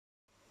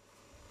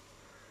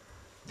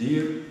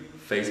Dear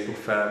Facebook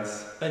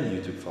fans and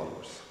YouTube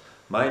followers,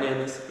 my name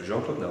is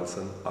Jean-Claude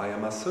Nelson. I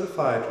am a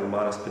certified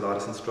Romanes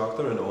Pilates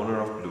instructor and owner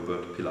of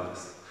Bluebird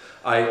Pilates.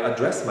 I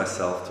address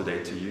myself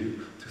today to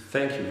you to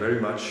thank you very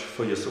much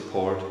for your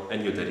support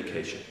and your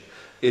dedication.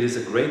 It is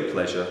a great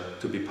pleasure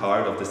to be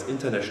part of this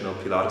international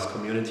Pilates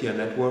community and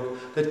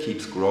network that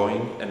keeps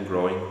growing and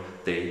growing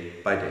day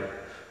by day.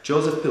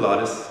 Joseph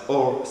Pilates,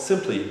 or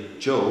simply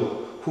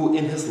Joe, who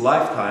in his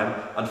lifetime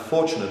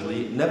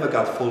unfortunately never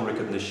got full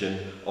recognition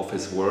of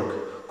his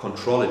work,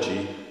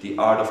 Contrology, the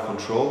art of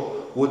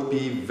control, would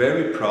be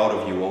very proud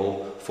of you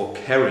all for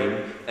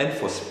carrying and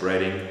for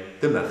spreading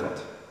the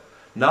method.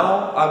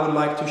 Now I would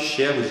like to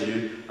share with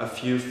you a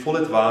few full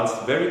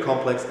advanced, very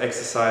complex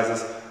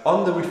exercises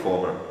on the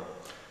reformer.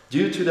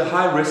 Due to the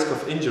high risk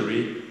of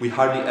injury, we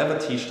hardly ever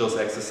teach those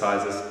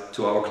exercises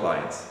to our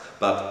clients.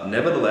 But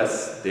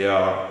nevertheless, they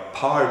are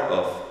part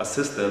of a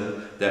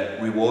system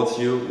that rewards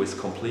you with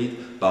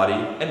complete body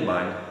and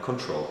mind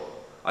control.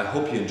 I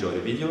hope you enjoy the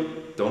video.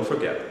 Don't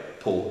forget,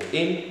 pull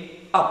in,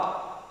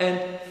 up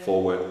and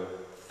forward.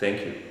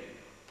 Thank you.